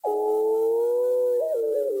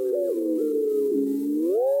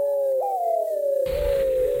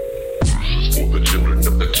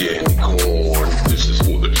candy corn. This is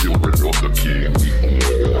for the children of the candy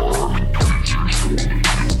corn.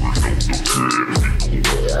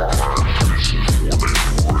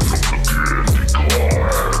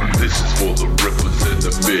 This is for the rippers and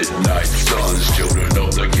the midnight suns, children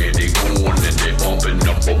of the candy corn, and they bumping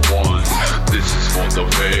number one. This is for the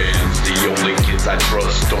fans, the only kids I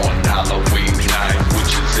trust on Halloween night,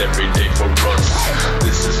 which is every day for us.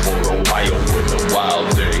 This is for Ohio where the wild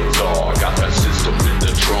things are. Got that system in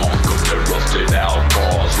the trunk of their rusted out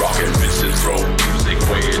cars, rocking Mrs. Road music,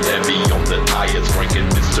 weighing heavy on the tires, cranking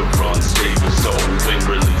Mr. Unstable, so when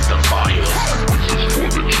release the fire. This is for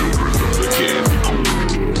the children of the candy corn.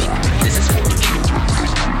 This is for the children of the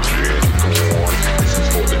candy corn. This is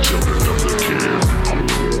for the children of the candy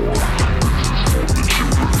corn.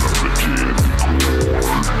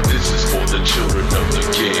 This is for the children of the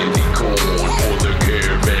candy corn. For the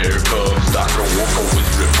Care Bear Cubs, Dr. Walker was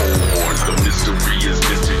reborn. The mystery is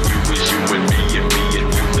missing you, is you and me and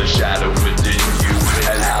you, the shadow within you.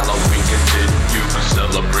 And Halloween continue,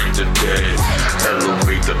 celebrate the dead,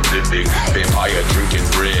 elevate the living, vampire drinking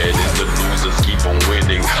bread, and the losers keep on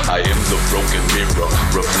winning. I am the broken mirror,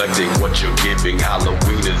 reflecting what you're giving.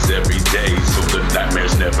 Halloween is every day,